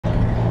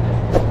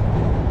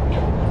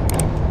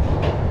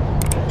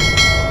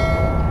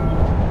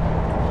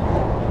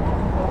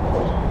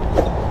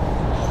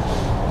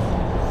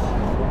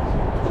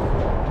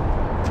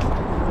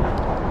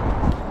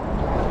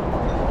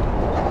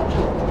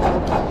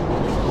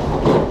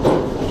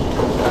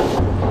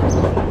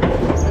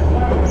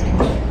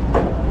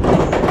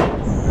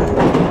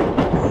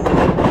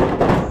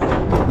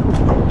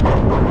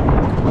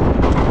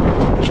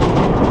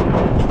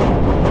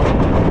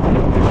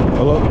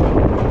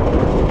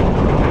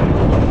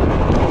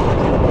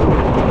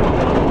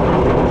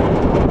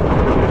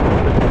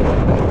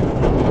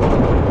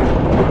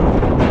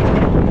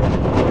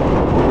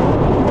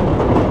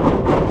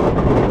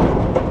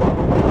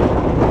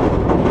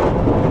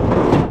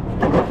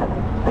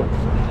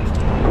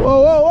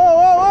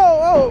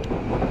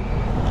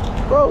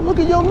Look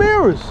at your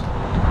mirrors.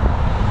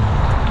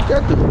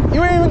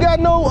 You ain't even got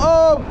no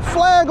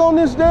flag on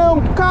this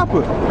damn copper.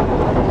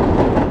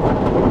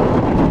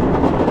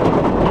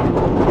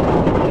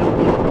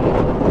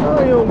 No,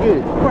 you don't get it.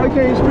 You probably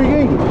can't speak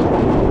English.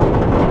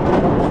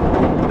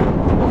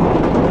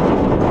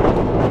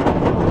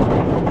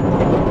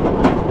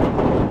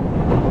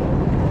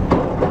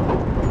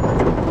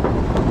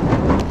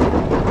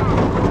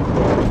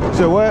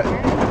 So what?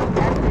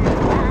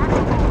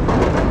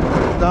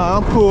 Nah,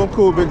 I'm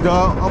cool, big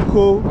dog. I'm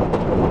cool,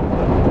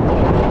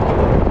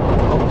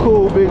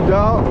 big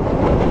dog.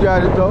 You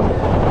got it though.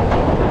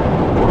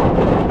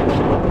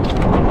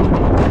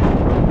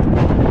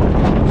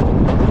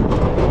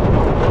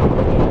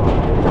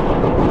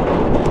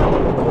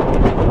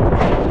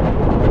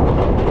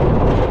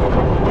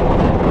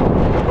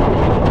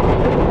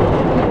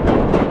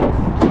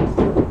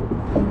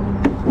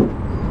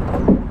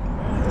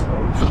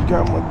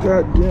 Got my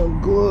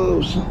goddamn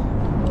gloves.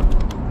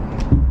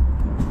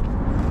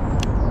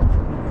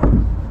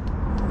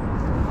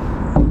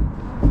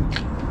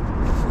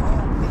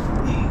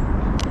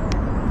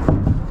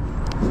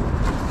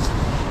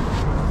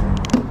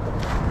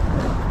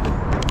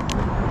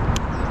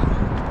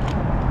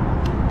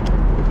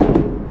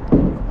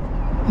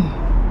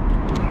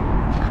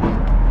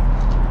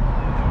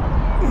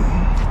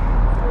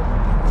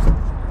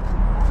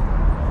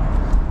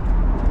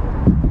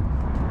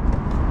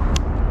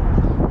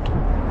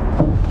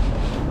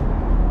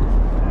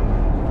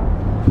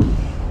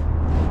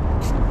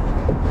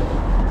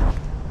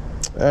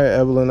 All right,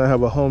 Evelyn, I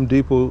have a Home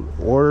Depot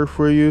order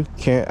for you.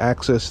 Can't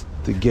access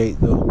the gate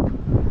though.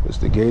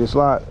 The gate is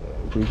locked.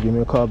 Please give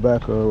me a call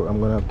back or I'm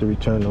gonna have to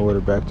return the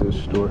order back to the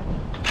store.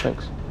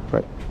 Thanks.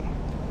 Right.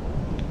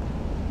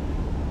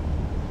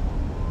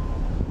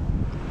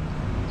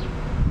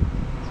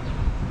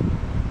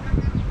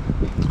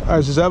 All right,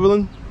 this is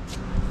Evelyn.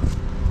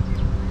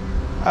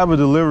 I have a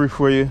delivery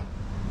for you.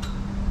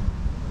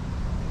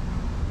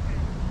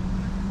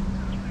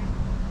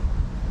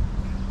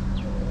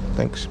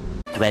 Thanks.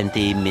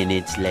 20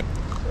 minutes later.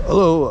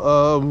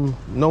 Hello,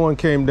 no one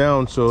came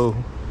down, so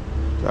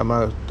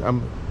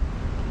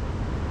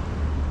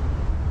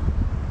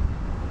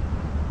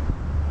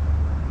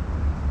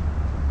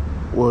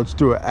well, it's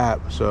through an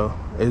app, so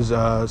is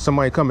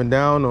somebody coming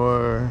down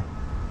or?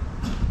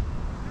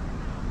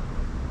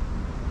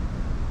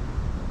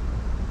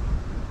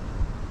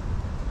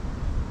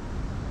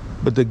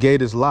 But the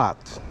gate is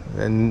locked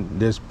and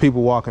there's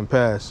people walking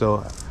past,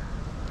 so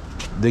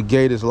the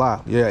gate is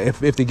locked. Yeah, if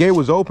the gate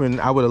was open,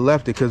 I would have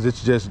left it because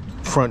it's just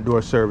front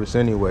door service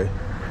anyway.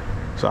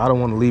 So I don't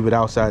want to leave it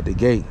outside the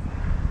gate.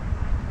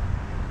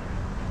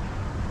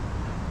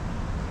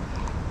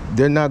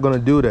 They're not going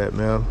to do that,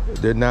 man.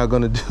 They're not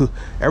going to do...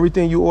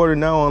 Everything you order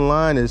now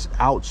online is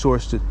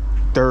outsourced to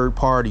third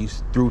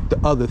parties through the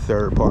other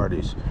third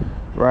parties.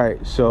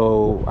 Right,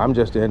 so I'm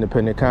just an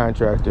independent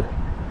contractor.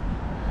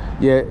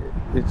 Yeah,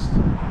 it's...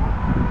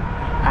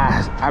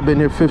 I've been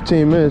here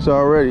 15 minutes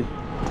already.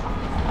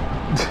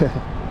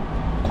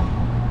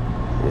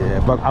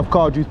 Yeah, but I've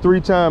called you 3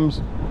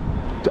 times.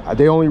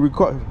 They only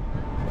record.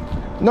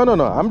 No.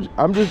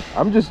 I'm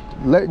just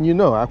letting you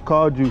know. I've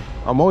called you.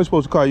 I'm only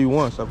supposed to call you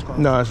once.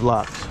 No, it's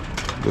locked.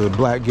 The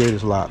black gate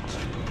is locked.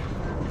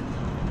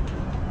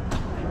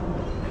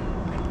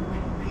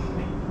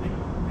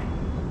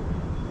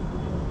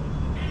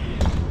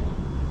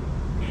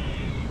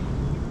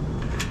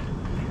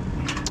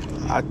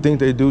 I think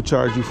they do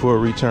charge you for a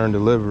return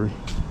delivery.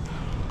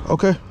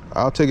 Okay,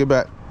 I'll take it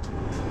back.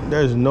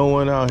 There's no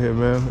one out here,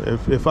 man.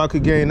 If I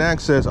could gain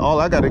access,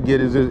 all I gotta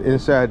get is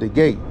inside the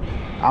gate.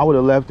 I would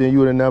have left and you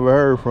would have never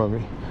heard from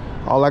me.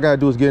 All I gotta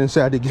do is get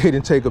inside the gate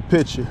and take a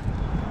picture.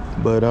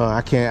 But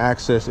I can't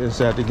access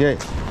inside the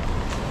gate.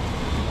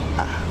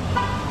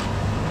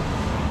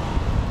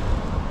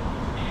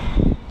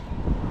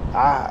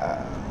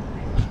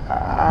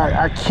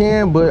 I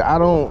can, but I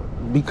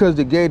don't, because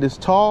the gate is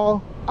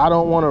tall, I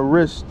don't want to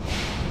risk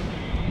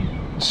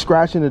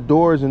scratching the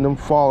doors and them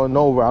falling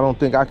over. I don't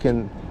think I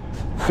can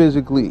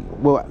physically,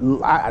 well,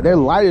 they're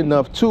light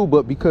enough too,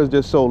 but because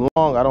they're so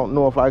long, I don't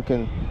know if I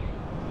can,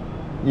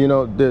 you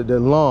know, they're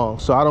long,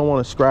 so I don't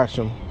want to scratch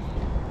them.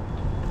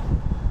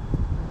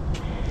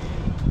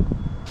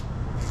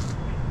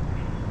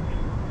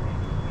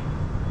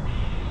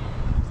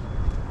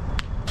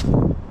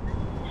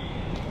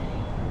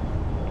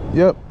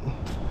 Yep.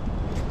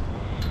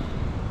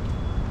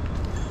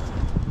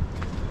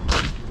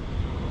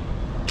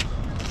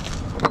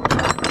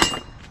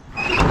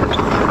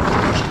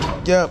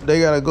 Yep, they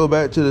gotta go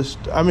back to this.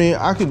 I mean,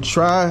 I can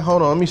try.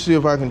 Hold on, let me see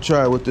if I can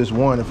try with this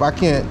one. If I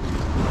can't,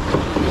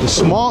 the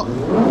small.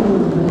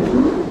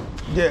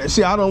 Yeah,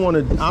 see, I don't want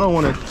to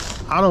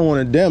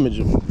damage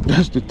them.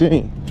 That's the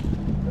thing.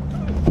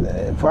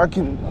 If I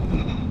can.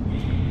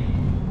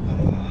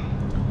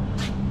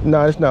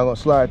 No, it's not gonna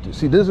slide.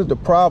 See, this is the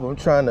problem. I'm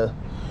trying to.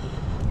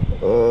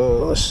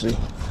 Let's see.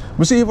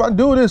 But see, if I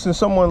do this and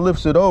someone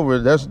lifts it over,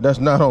 that's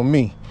not on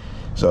me.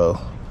 So.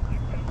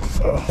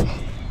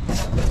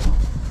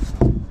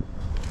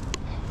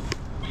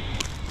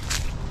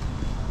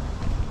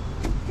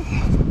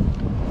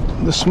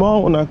 The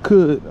small one I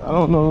could. I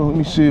don't know. Let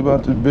me see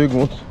about the big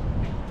ones.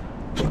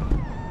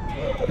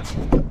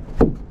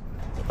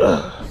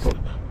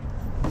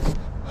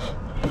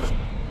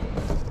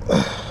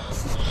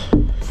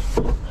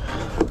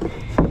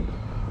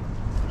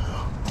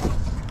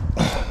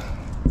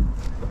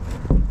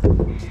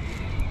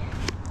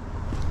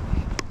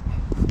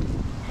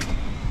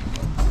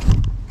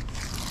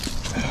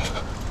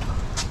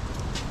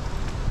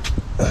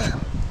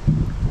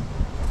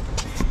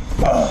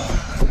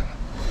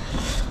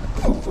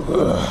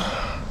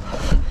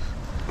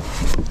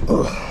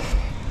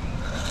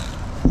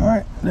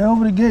 Alright, they're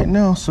over the gate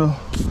now, so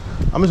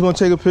I'm just gonna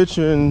take a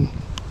picture and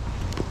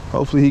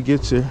hopefully he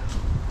gets here.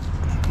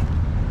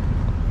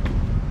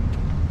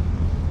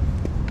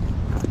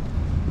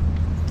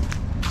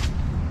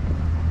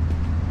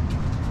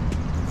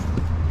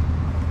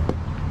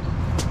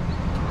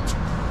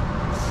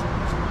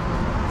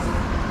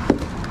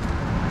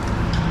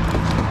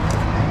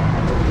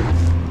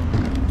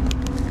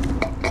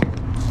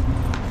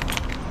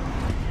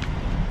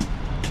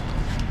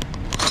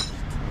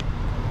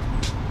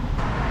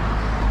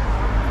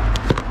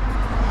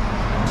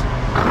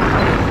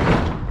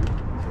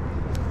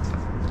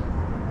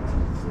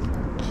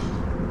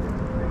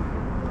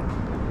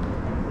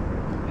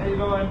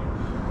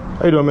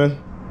 How you doing, man? Is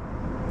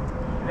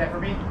that for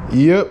me?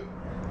 Yep.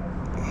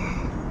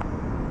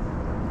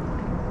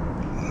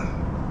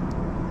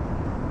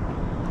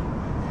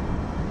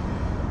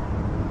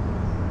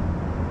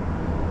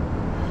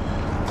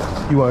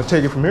 You want to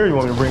take it from here or you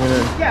want me to bring it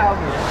in? Yeah, I'll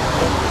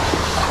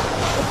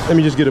get it. Let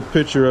me just get a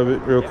picture of it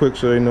real quick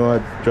so they know I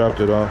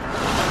dropped it off.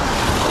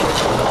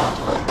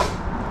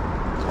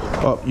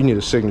 Oh, you need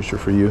a signature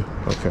for you.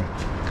 Okay.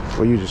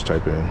 Well, you just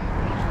type it in.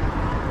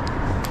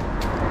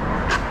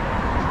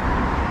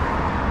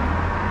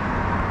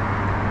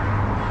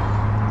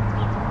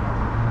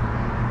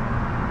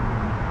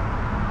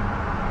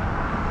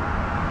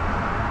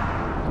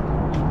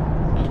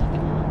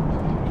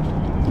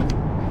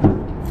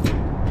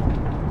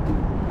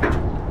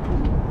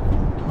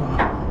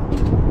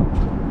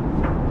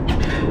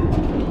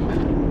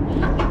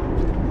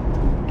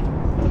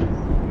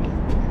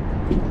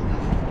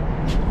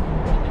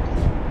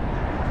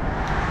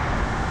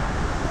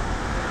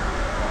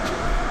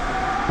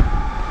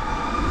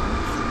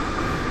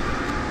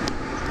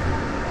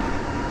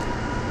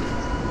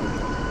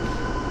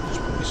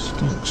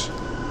 Stinks.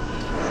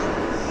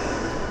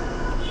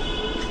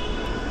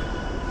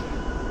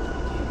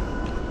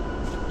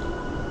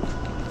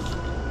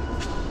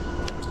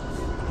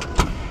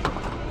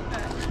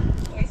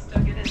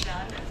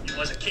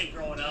 As a kid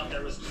growing up,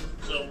 there was a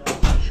little more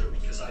pressure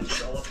because I'd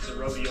show up to the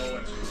rodeo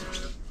and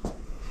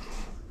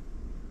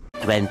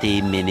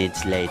 20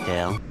 minutes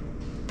later.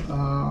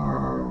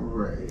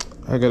 Alright.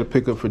 I got to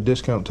pick up for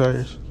discount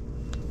tires.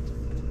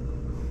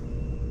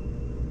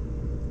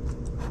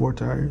 4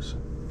 tires.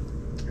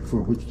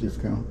 For which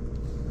discount?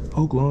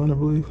 Oak Lawn, I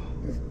believe.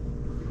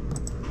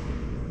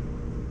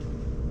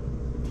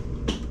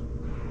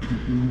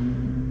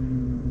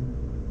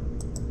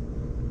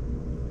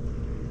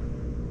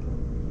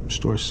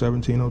 Store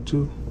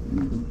 1702.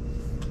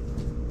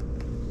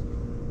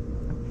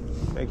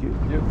 Thank you.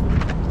 Yep.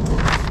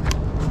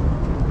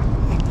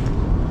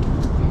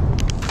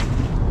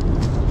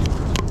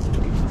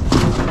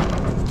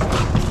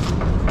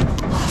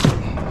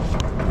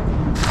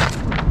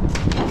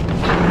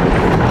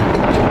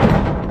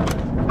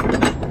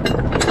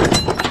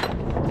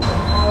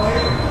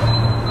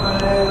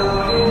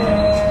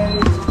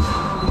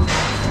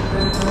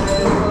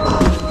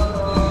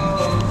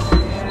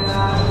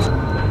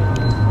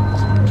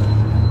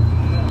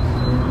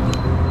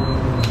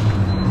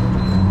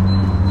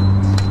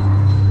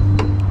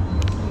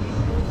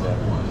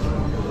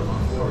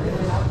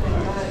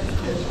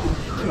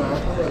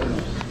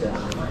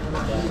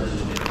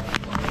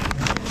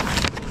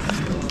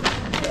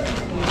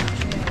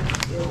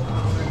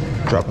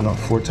 Dropping off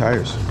 4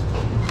 tires.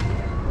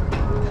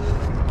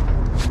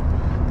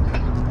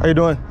 How you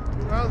doing?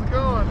 How's it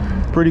going?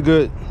 Pretty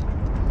good.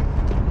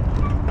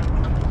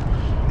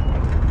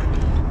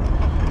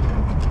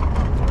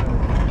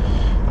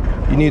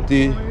 You need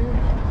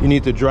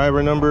the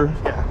driver number?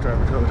 Yeah,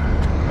 driver code.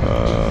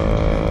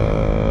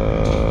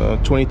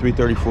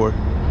 2334. 34.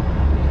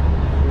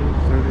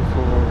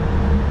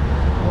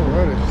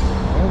 Alrighty.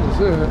 That was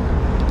it.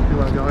 You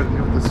want to go ahead and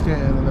give it the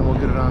scan and then we'll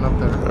get it on up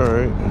there.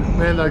 Alright.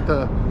 Man, like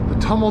the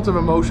tumult of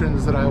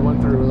emotions that I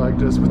went through, like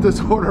just with this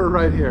order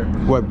right here.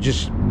 What,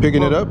 just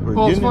picking it up? Or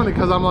Well, it's getting funny it?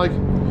 because I'm like,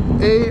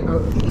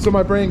 so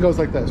my brain goes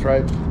like this,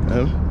 right?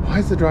 Why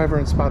is the driver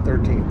in spot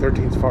 13?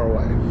 13's far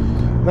away.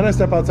 Then I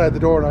step outside the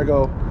door and I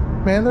go,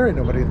 man, there ain't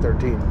nobody in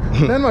 13.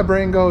 Then my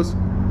brain goes,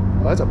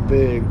 well, that's a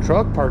big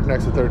truck parked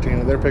next to 13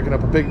 and they're picking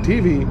up a big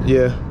TV.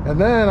 Yeah. And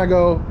then I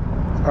go,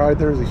 all right,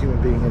 there's a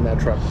human being in that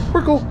truck.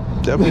 We're cool.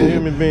 Definitely a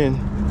human being.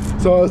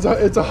 So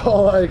it's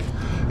all like,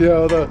 you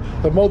know,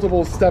 the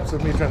multiple steps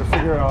of me trying to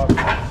figure out.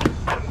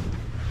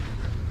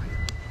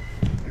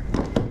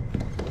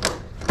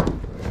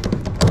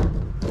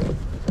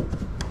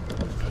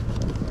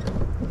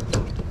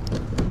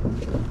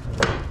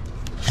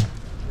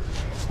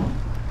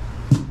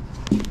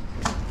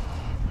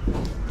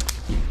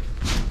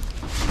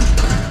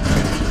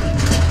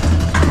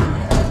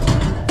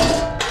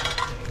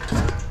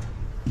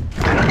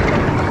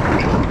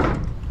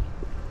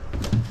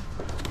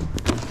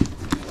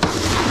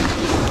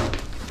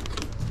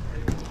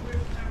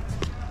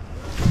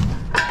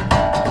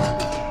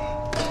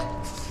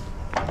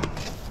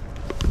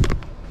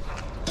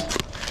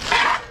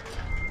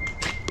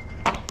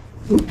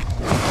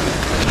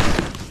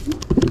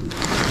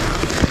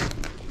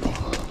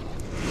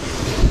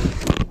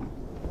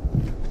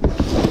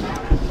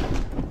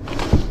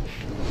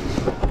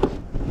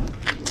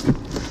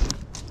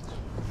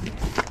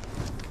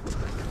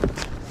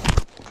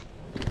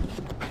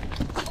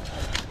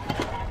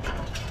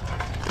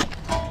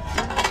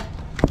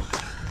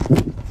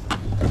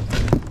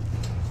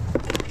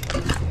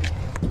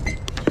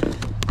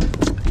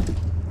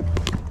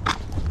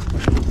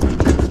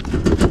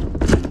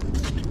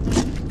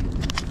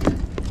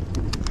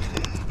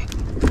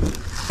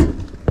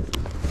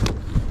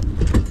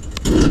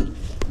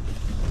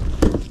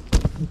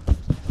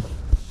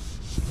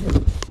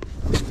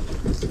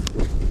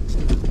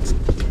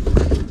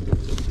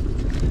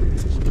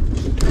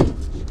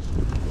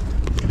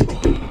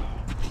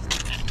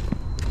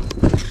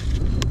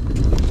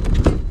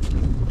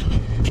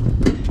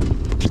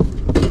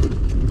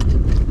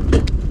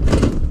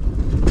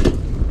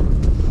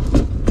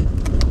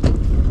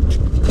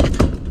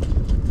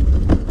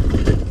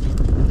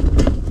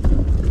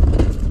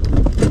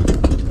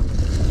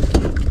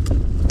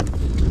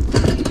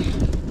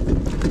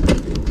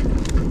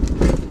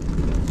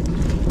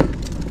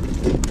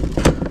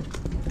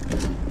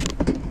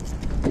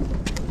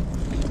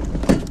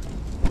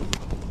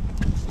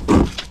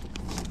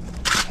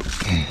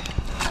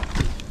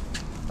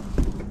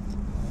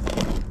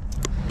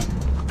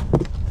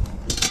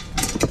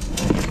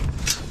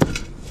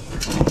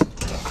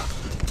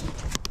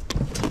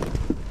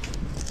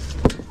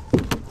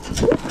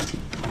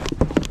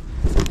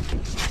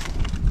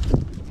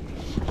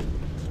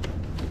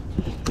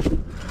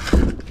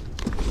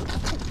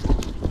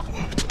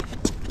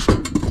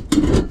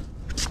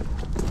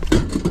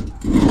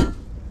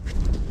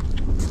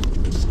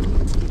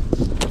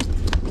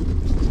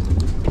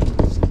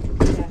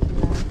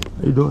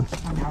 you doing?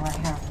 I'm not right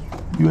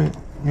here.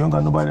 You don't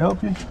got nobody to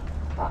help you? Can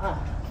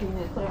you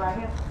just put it right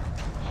here?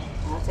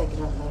 I'll take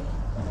it up later.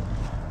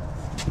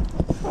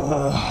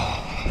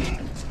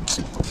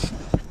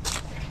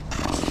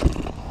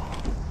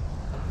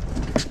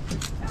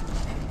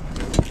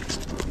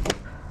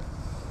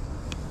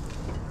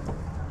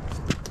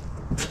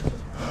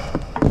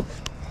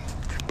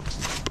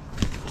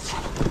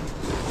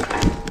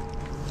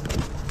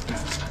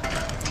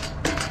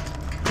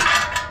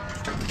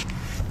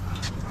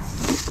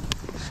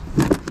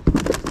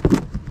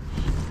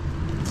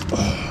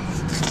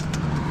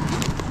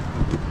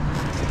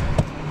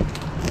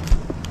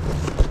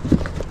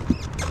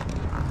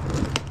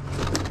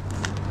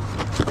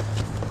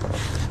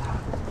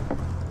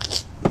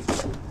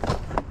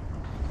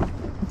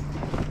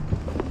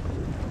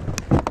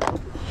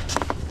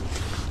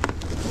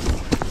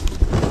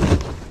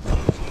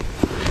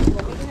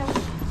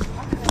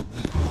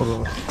 Hold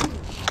on.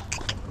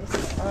 This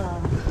is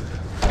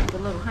the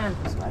little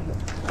handles right here.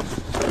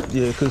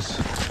 Yeah, because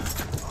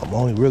I'm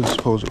only really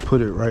supposed to put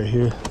it right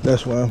here.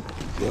 That's why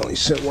they only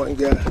sent one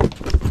guy.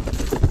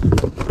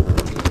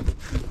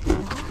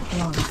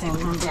 You only send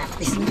one back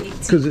this week.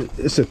 Because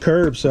it's a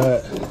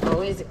curbside.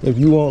 Oh, is it? If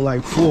you want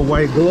like full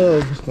white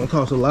gloves, it's going to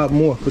cost a lot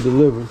more for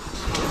delivery.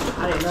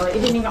 I didn't know it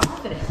didn't even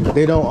offer that.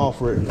 They don't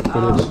offer it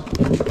for this.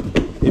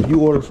 If you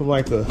order from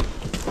like a,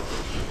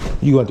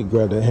 you got to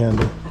grab that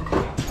handle.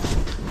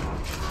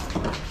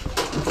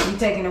 You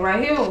taking it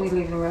right here or we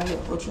leaving it right here?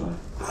 Which one?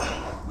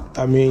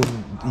 I mean,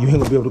 you ain't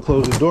gonna be able to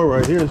close the door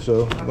right here,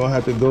 so you're gonna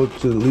have to go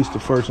to at least the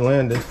first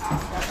landing.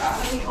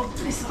 Let me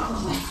open this all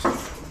the way.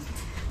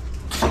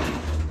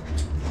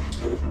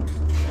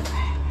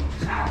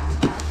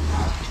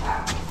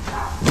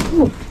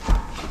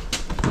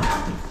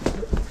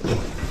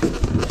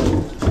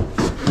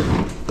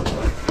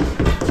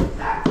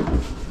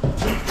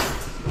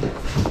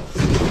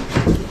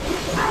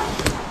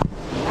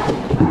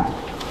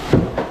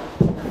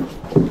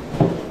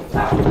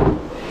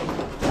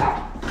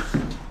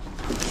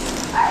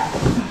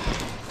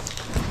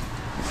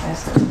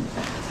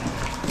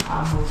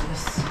 I'll move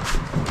this.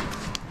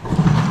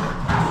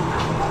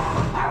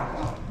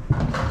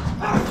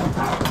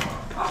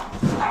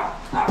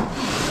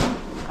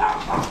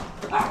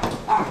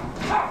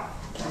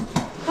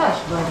 Hush,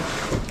 buddy.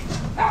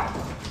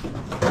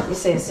 You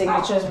say a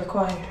signature is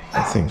required?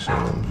 I think so.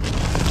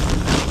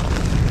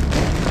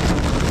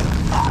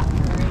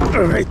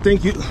 All right,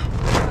 thank you.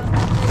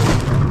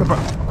 No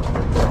problem.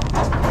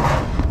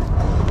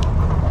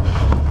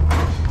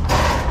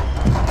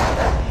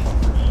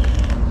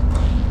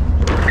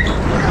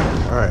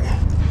 All right.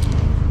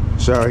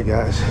 Sorry,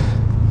 guys.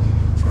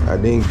 I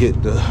didn't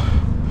get the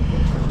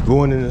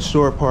going in the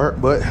store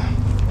part, but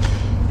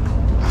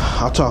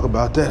I'll talk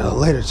about that at a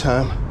later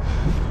time.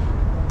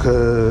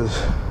 Cause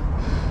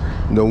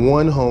the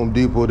one Home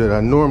Depot that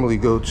I normally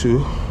go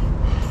to,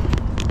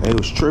 they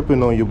was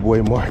tripping on your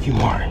boy Marky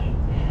Mark.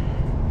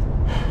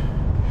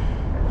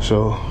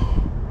 So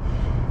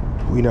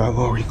we not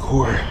gonna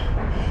record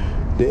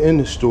the in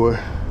the store,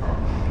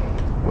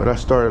 but I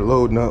started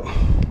loading up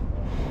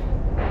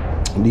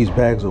these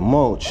bags of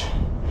mulch.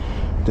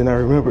 Then I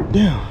remembered,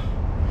 damn,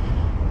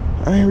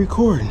 I ain't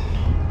recording.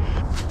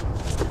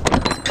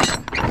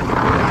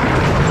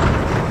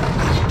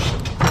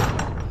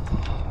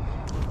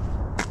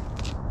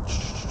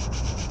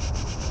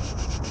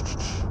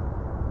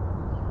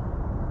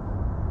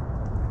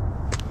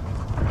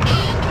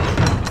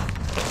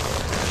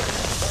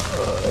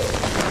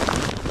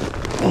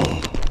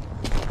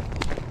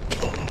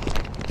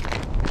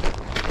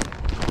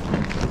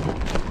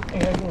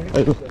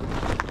 Hey, look.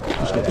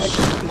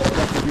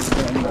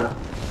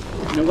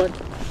 You know what?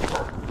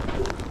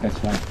 That's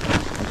fine.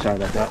 I'm sorry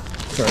about that.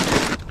 Sorry.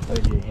 Let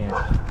me get your hand.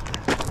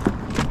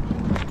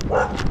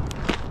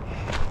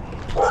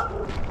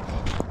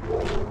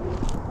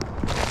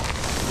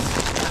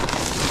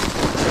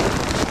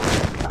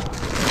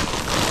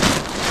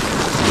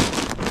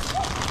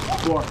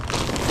 Floor.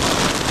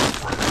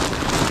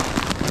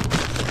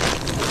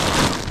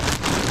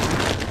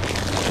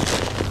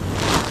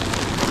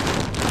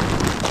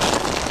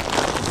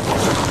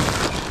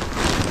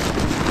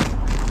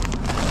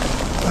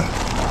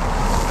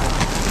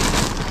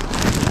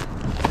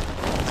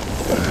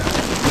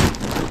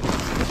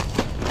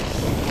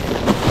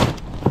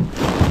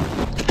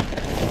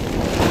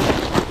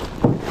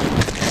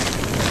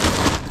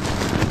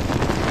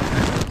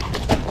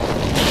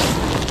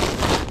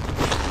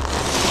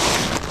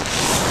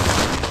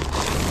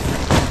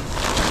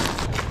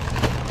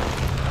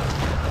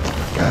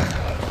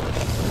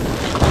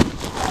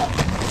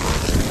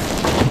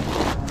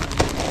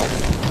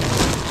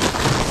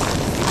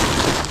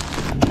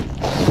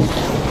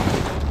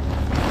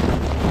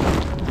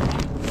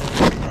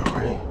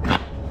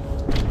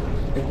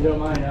 If you don't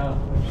mind,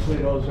 just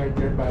leave those right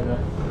there by the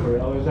where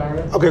the others are.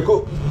 Okay,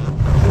 cool.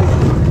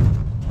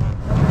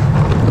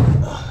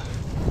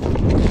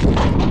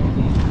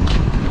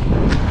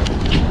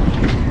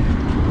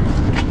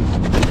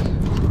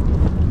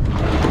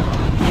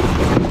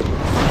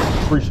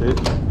 Appreciate it.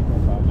 No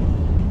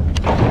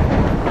problem.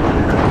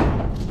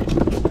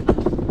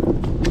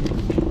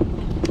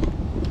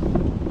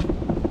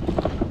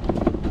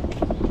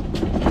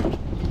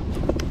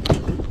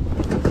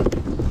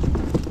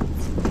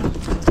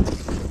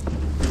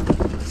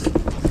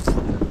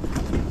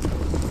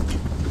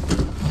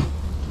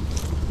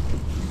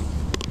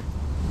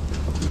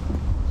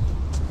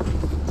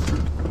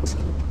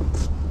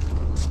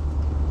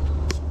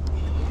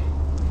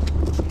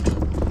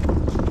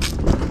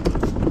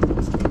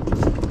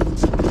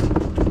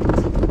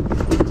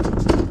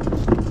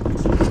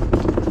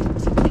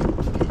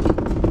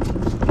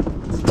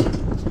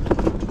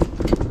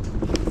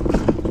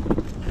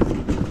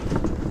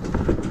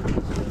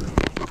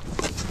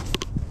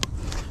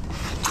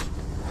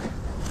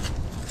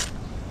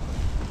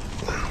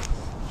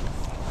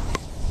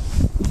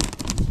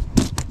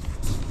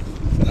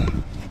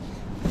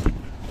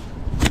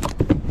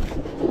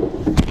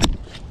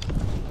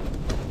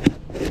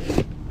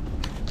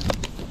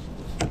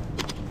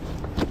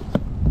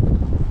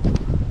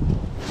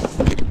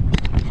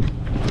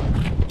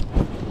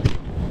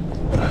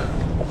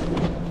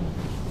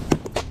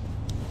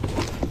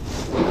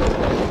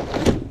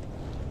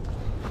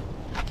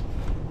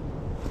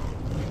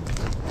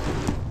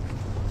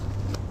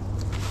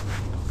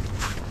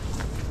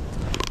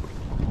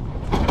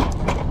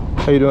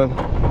 How you doing?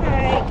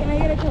 Hi, can I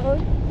get a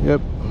code?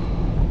 Yep.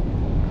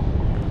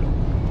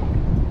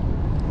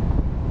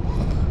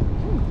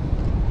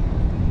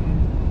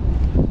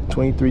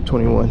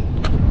 $23.21.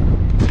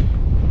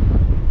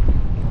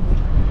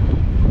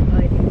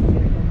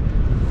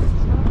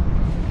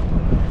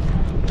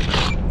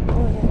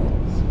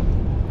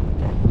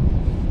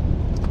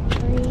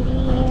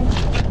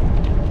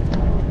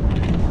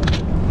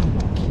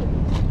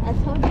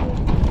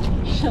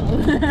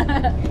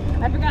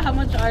 I forgot how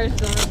much ours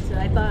go up to.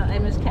 I thought I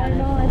miscounted. I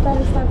know, I thought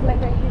it stopped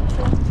like right here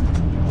too.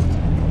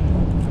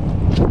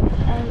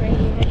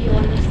 Alrighty, what do you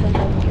want this to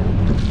look?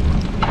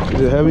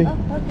 Is it heavy? Oh,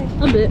 okay.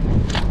 A bit.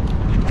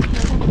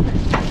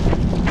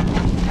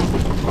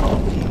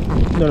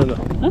 No.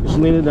 Just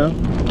lean it down.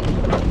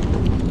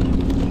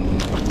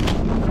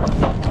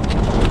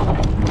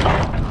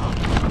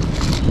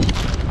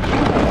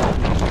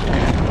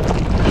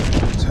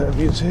 It's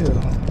heavy as hell.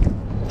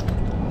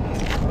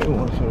 I don't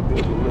want to be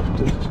able to lift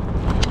this.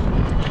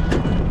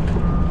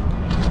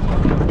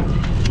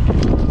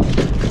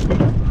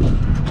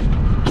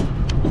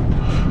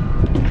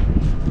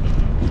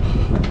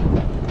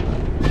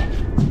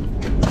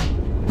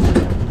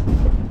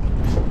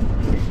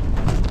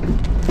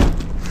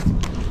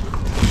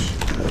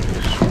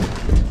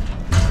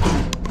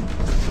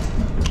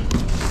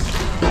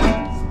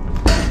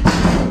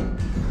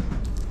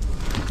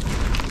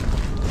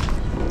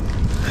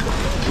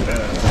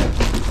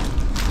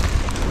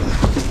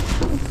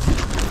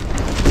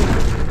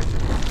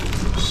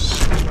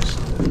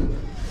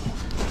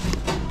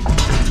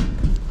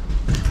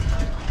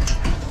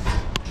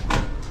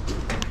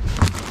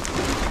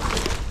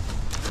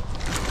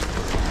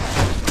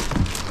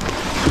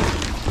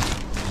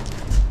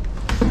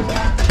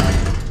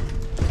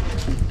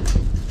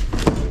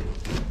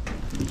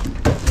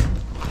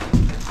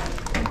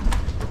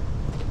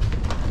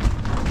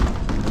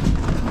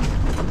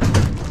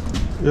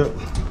 Yep.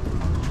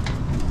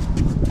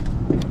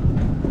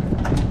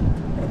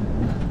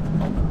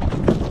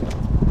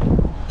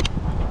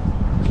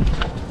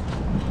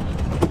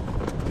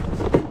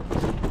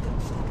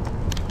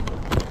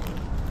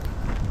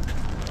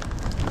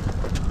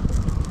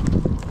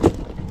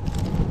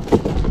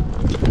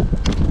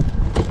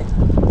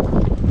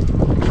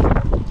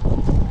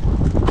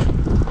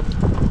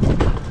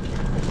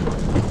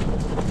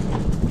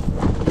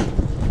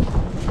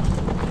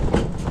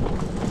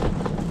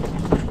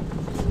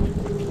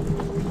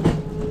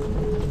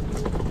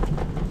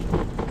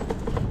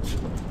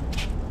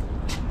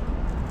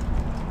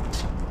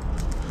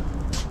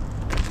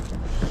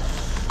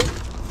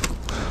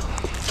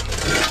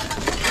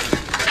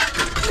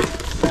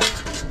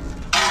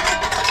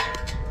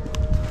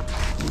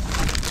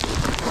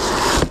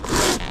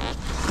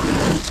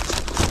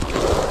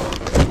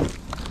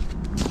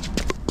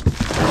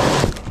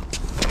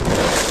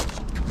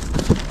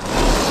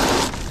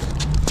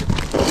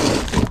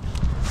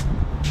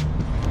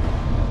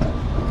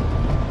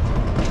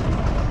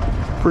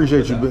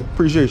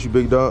 Appreciate you,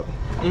 big dog.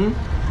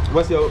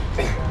 What's your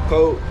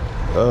code?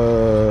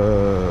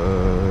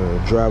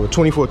 Driver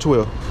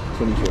 2412.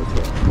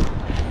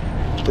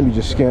 2412. Let me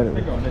just scan it.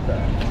 Take it on this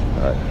side.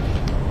 All right.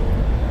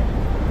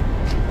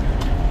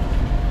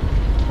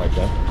 Like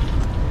that.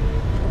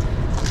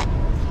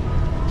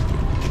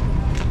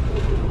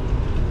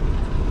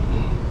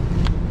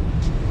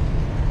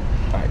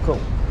 All right, cool.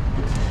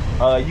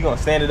 You gonna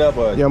stand it up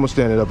or? Yeah, I'm gonna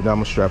stand it up and I'm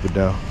gonna strap it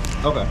down.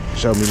 Okay.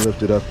 Show me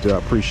lift it up there. I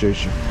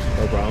appreciate you.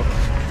 No problem.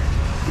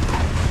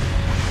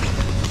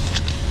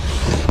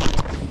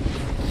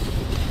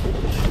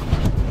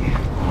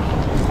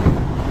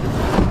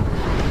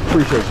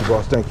 Appreciate you,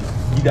 boss. Thank you.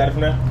 You got it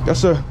from there? Yes,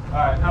 sir. All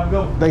right, have a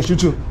good one. Thanks, you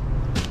too.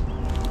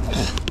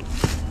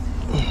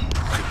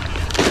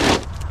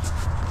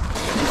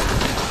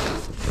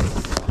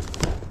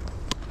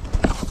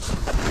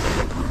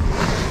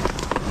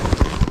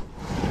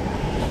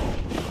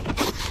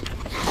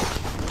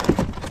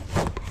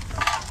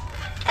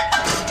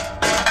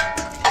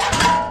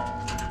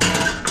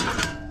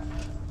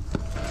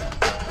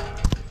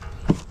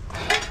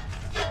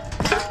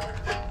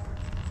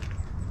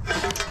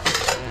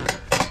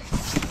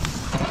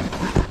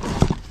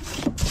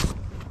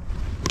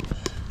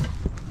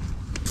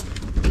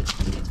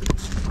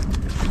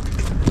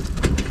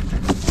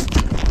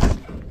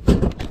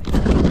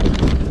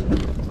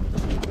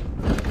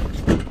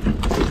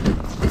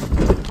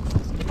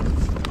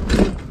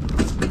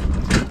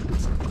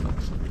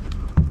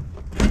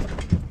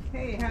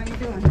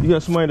 You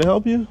got somebody to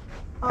help you?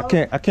 I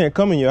can't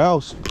come in your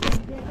house.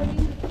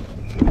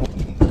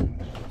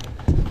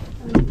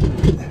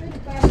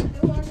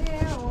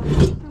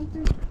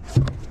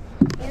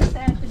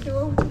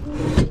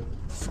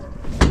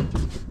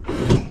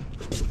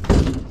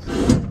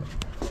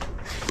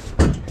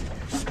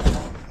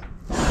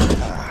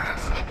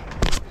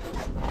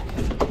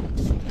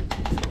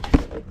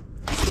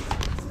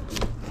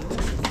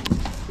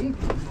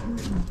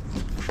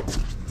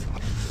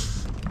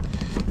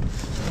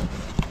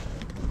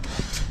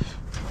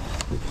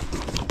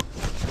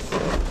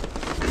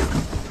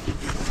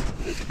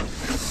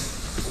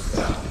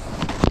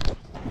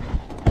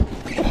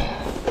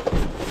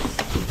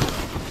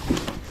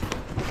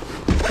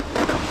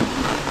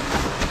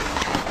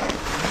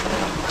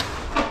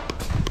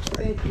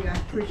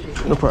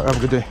 No problem.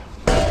 Have a good day.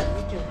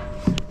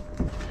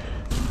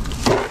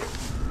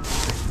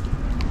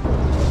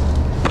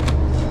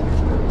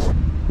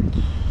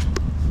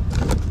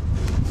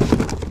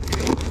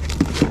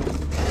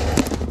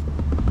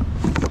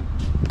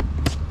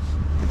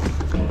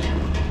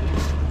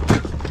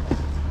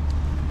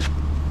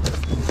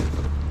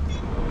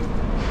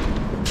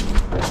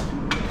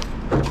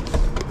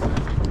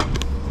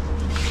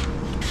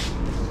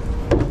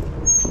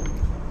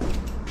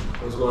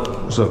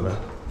 What's up, man?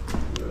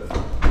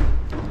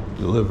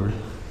 Delivery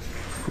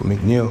for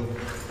McNeil.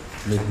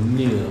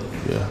 McNeil.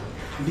 Yeah.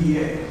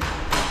 DA.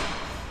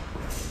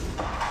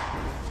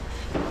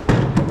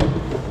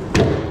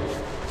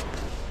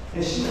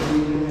 And she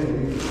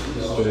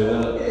Straight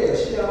up. yeah,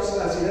 she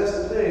outside. See, that's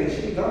the thing.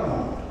 She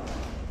gone.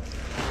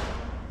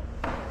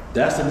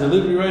 That's the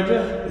delivery right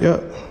there?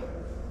 Yep.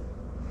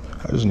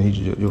 I just need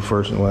your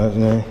first and last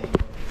name.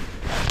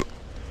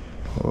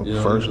 Or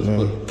first just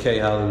name. put K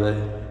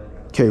Holiday.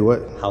 K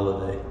what?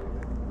 Holiday.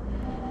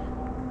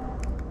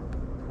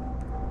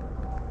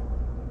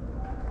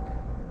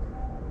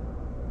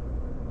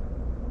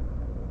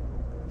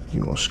 If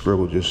you want to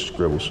scribble, just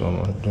scribble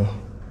something like that.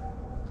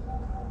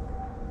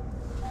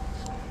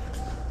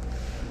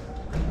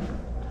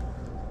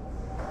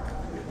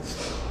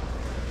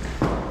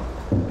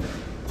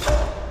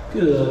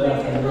 Good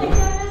afternoon.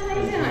 How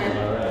you doing?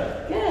 All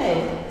right. Good.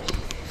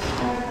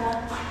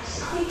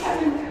 Hey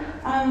Kevin,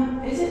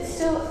 is it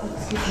still?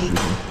 Excuse me.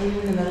 Are you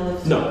in the middle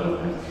of? No.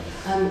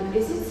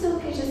 Is it still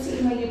okay just to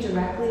email you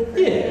directly for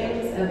Yeah.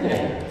 things?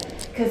 Okay.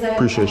 Because I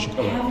Appreciate you.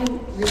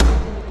 haven't received any.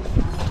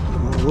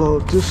 I'm gonna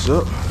load this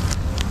up.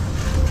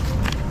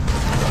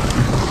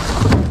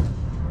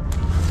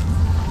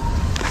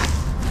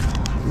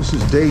 This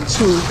is day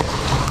 2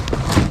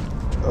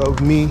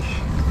 of me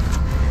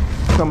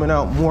coming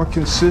out more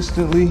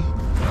consistently.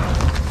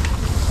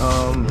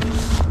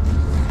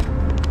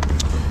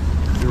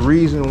 The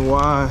reason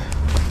why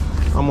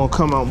I'm gonna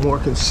come out more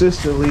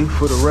consistently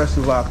for the rest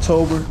of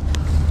October,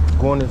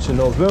 going into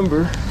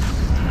November,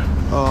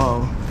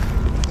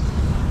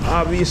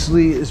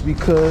 obviously is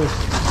because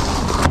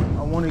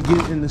I want to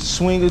get in the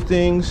swing of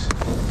things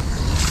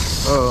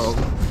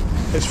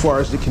as far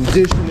as the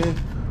conditioning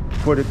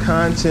for the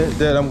content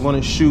that I'm going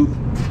to shoot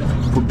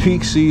for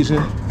peak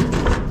season.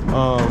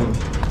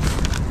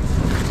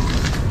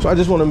 So I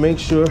just want to make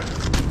sure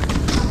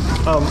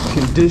I'm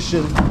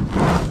conditioned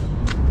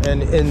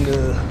and in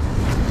the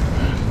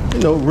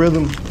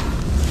rhythm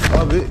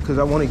of it, because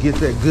I want to get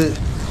that good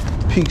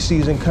peak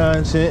season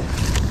content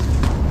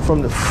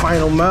from the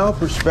final mile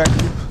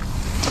perspective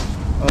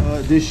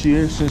this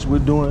year, since we're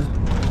doing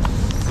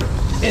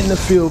in the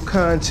field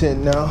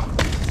content now.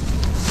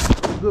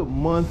 A good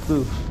month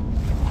of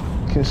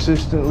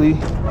consistently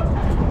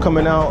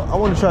coming out. I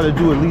want to try to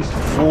do at least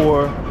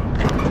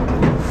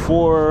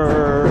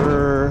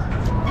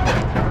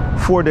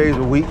four days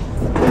a week.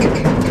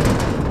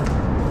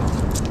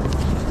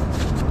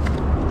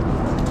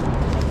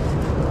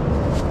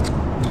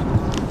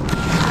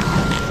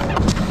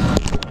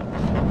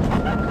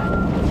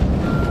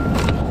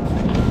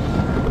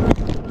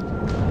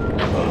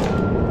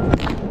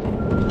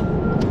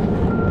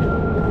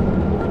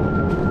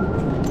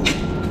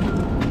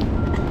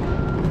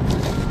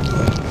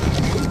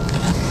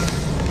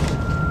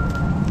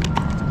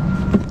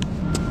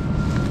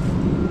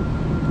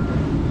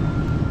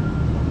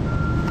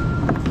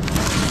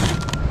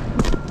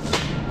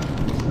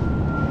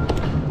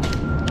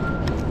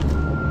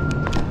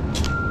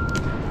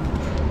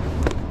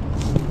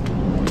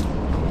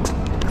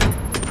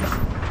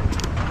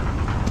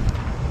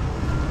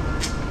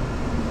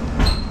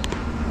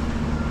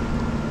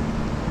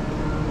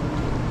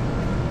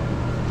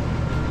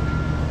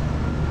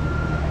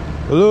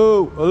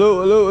 Hello, hello,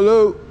 hello,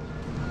 hello.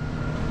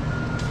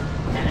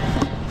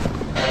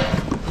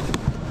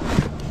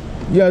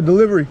 Yeah,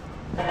 delivery.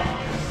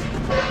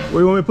 Where do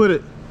you want me to put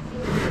it?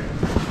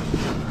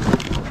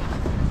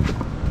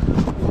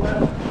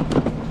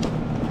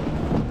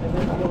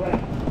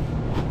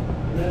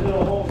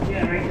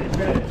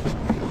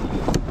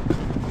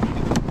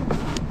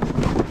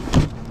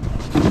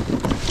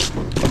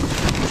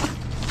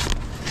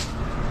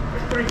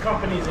 There's 3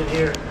 companies in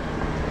here.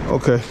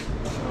 Okay.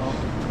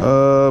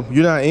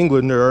 You're not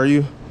Englander, are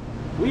you?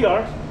 We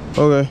are.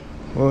 Okay.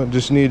 Well,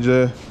 just need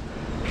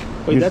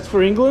Wait, that's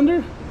for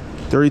Englander?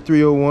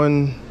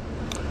 3301,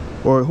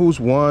 or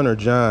who's Juan or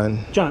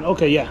John? John,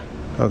 okay, yeah.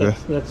 Okay.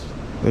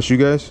 That's you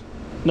guys?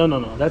 No,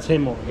 that's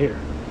him over here.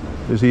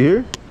 Is he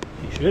here?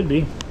 He should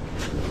be.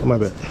 Oh, my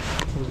bad.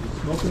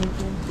 Smoking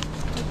anything?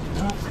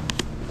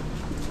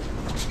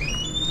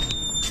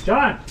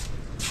 John!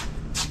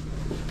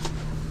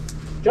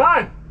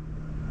 John!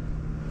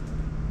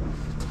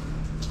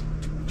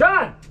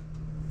 John!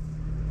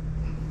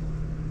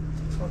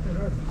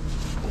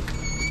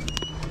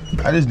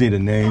 I just need a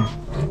name.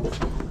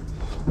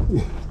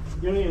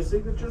 You need a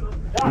signature?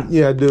 John!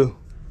 Yeah, I do.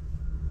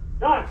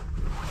 John!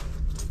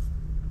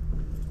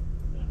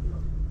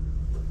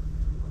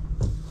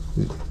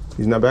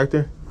 He's not back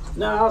there?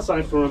 No, I'll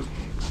sign for him.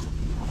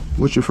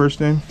 What's your first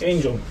name?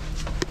 Angel.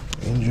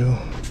 Angel.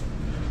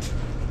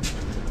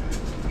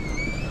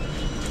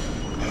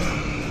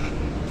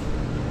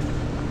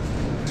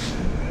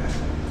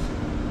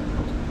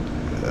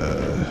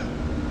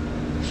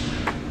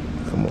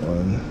 Come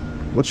on.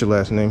 What's your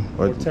last name?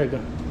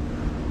 Ortega.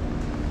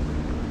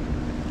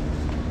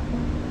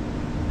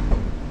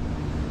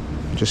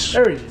 Just.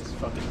 There he is.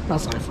 Fuck it.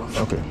 That's my phone.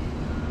 Okay.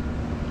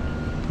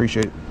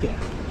 Appreciate it. Yeah.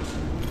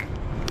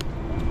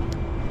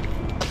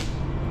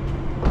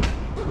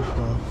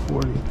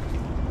 40.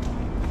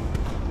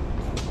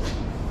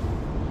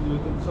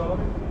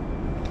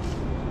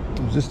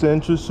 Is this the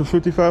interest of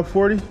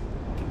 5540?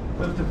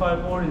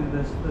 5540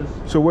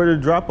 this. So where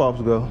did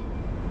drop-offs go?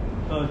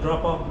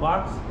 Drop off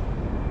box?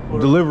 Or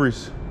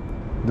Deliveries.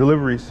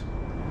 Deliveries.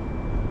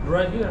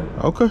 right here.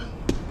 Okay.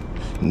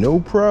 No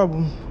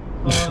problem.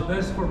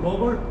 This for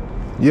Bobart?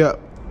 Yep.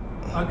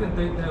 I can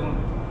take that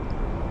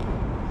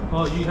one.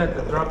 Oh, you had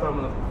to drop it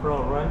on the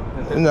front, right?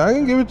 And then- No, I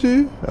can give it to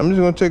you. I'm just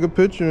gonna take a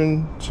picture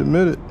and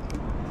submit it.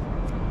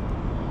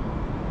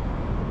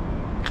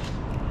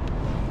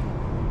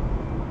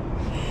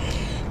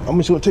 I'm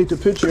just gonna take the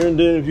picture and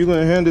then if you're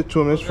gonna hand it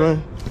to him, that's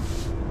fine.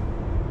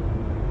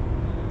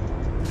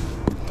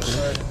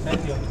 Alright,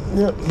 thank you.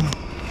 Yep.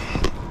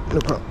 No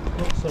problem.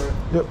 Oh, sorry.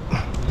 Yep.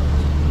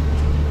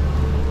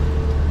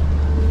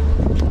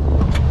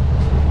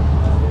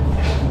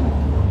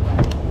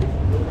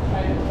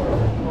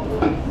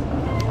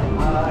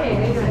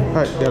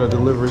 Alright, got a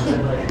delivery. You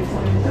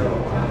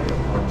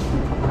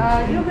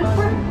know which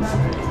part?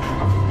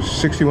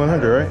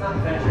 6100,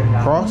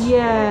 right? Cross?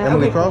 Yeah.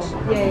 Emily okay, Cross?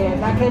 cool. Yeah.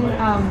 That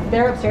can,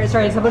 they're upstairs.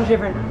 Sorry, it's a bunch of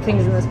different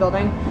things in this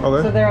building.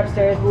 Okay. So they're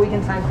upstairs, but we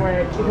can sign for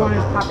it. If you want to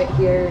just pop it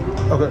here,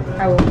 Okay.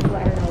 I will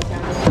let her know it's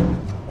down here.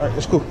 Alright,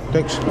 that's cool.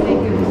 Thanks.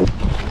 Thank you.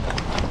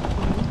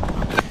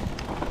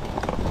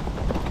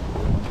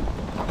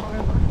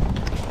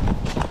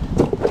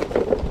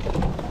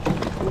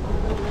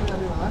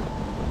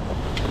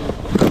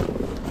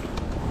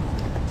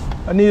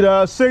 I need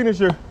a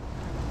signature.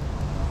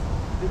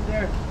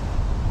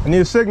 I need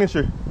a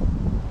signature.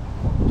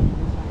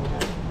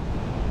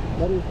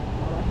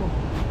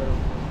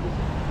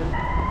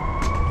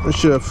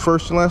 What's your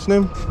first and last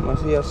name?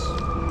 Yes.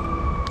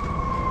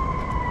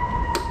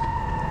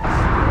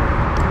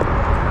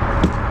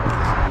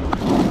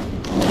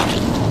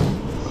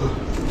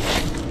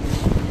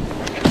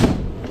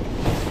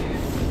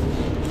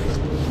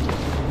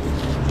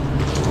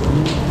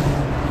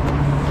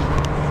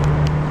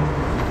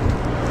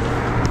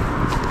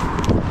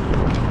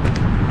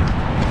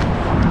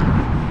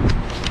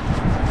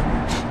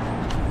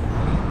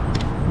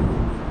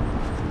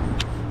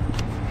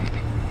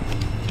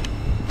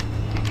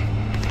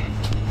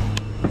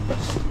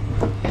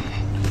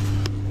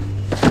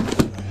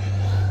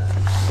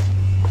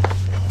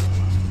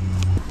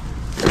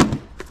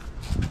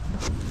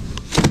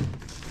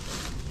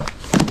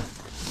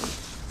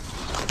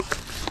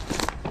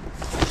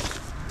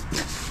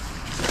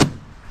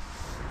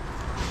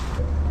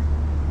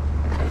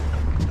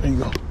 There you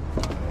go.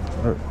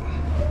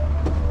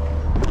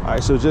 All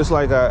right, so just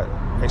like I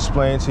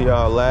explained to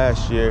y'all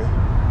last year,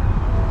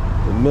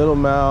 the middle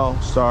mile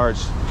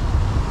starts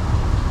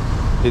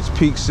its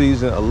peak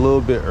season a little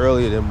bit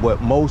earlier than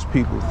what most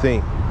people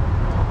think.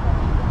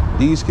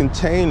 These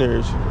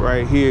containers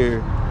right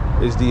here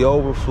is the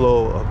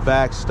overflow of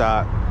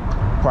backstock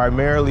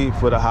primarily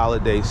for the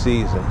holiday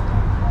season.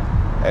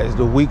 As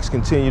the weeks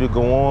continue to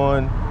go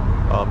on,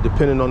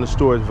 depending on the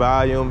store's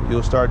volume,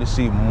 you'll start to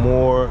see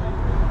more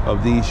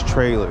of these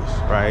trailers,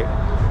 right?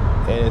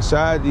 And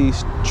inside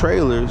these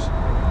trailers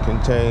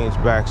contains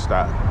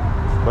backstock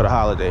for the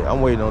holiday.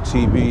 I'm waiting on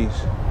TVs,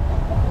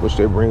 which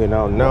they're bringing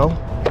out now.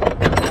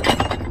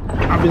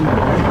 I've been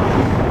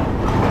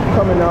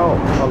coming out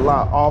a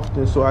lot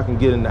often so I can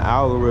get in the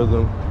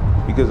algorithm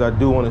because I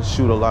do want to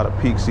shoot a lot of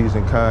peak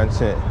season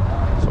content.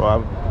 So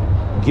I'm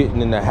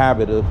getting in the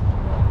habit of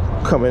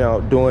coming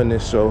out doing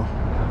this so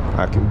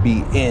I can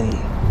be in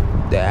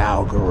the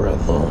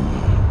algorithm.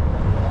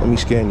 Let me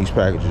scan these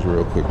packages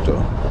real quick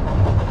though.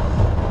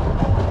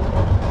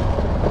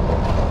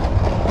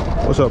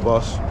 What's up,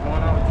 boss? What's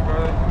going on with you,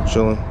 brother?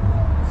 Chilling.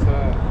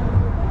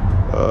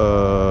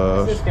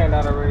 It's scanned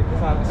out already.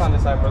 It's on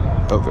this side, brother.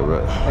 Okay,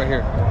 right. Right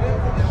here.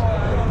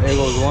 There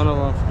goes one of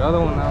them. The other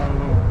one, I don't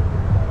know.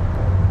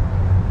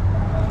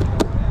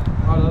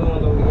 Oh, the other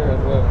one's over here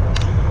as well.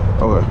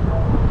 Okay.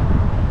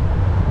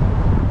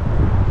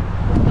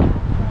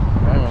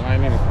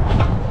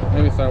 I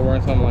need to start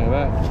wearing something like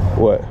that.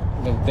 What?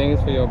 The things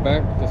for your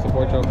back, to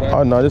support your back.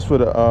 Oh no, this for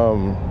the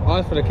Oh,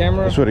 it's for the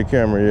camera? It's for the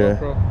camera, yeah.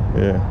 GoPro.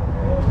 Yeah.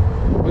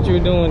 What you were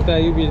doing with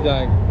that? You be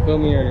like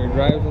filming your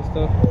drives and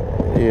stuff?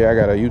 Yeah, I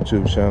got a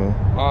YouTube channel.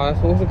 Oh, that's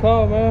what's it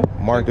called, man?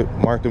 Mark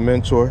the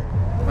Mentor.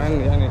 I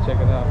need to check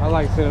it out. I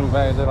like sitting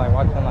back, just like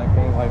watching like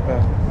things like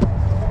that.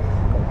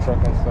 Like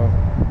truck and stuff.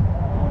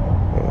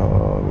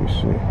 Let me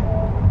see.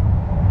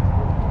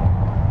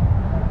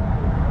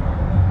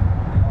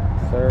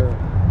 Sir.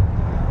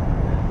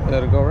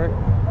 Let it go, right?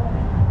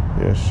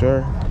 Yes,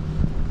 sir.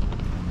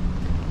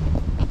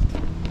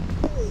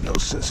 No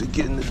sense of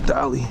getting the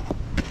dolly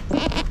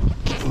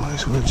Might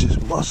as well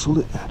just muscle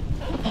it.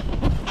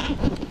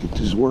 Get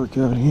this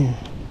workout in.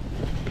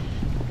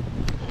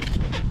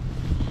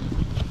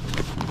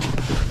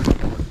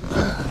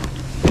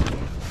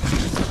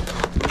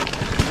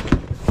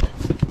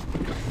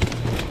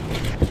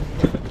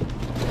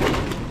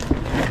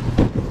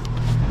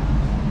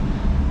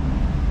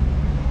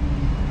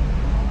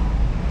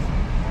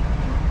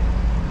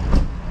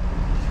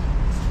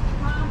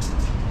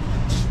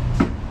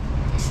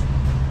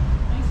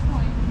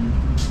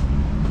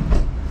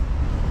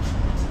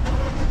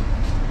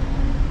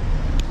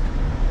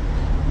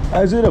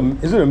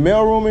 Is it a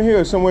mail room in here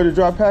or somewhere to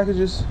drop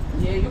packages?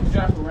 Yeah, you can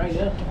drop it right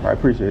there. I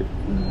appreciate it.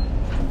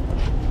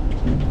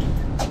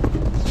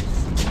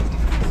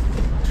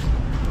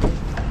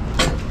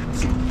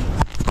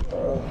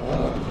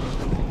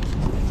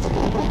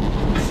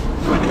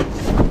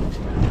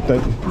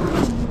 Thank you.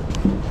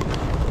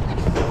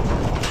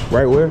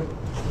 Right where?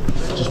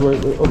 Just where?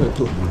 Okay,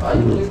 cool. Oh,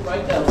 you can leave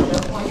right there.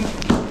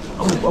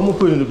 I'm gonna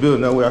put it in the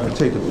building, that way I can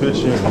take the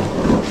picture.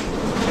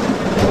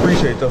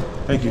 Appreciate it though.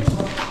 Thank you.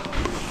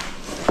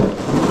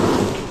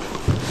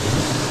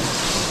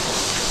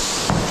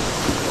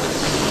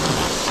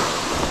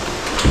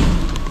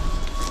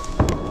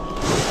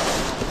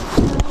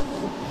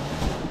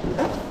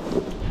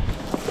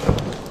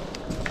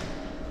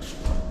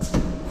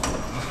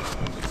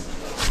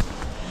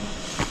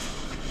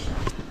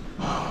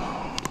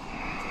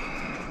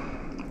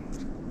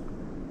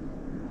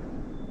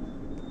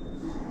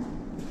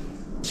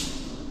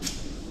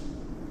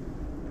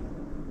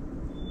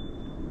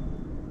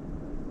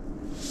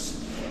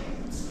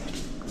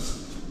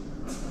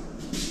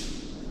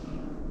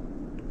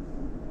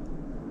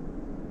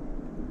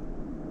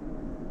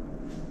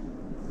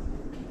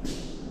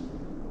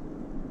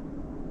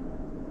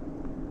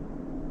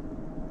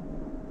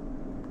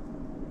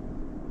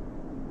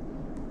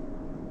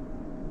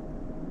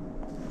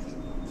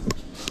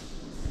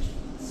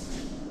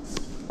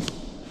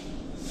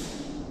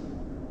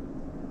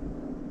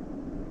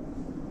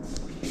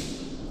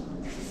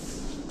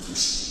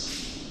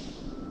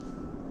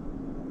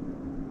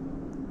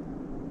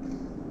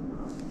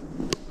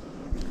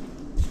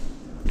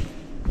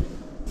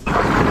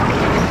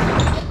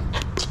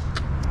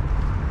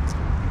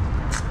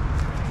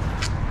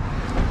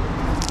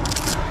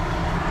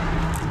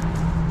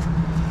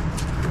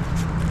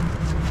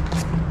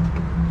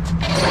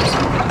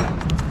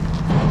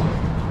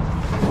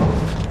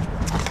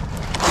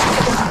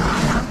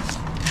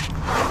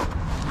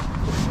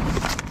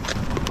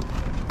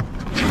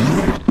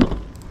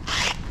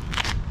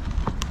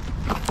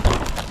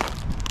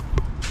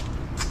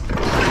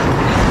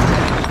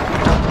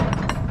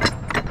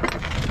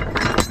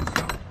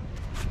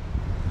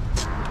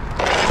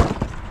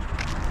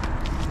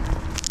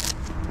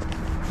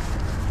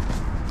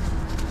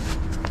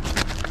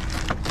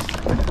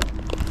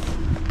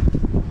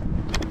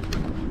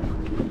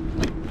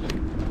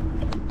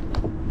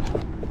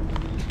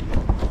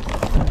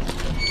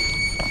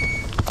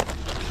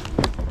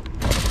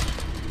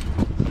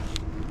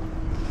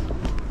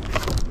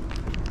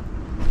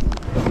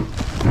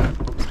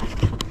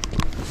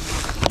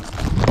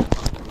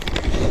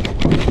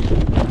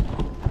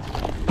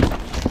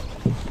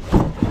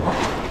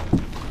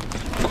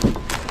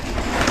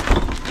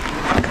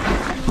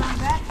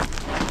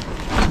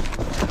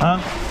 Huh?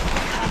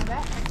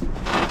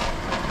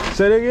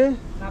 Say that again?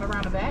 Not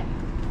around the back?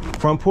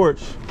 Front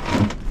porch.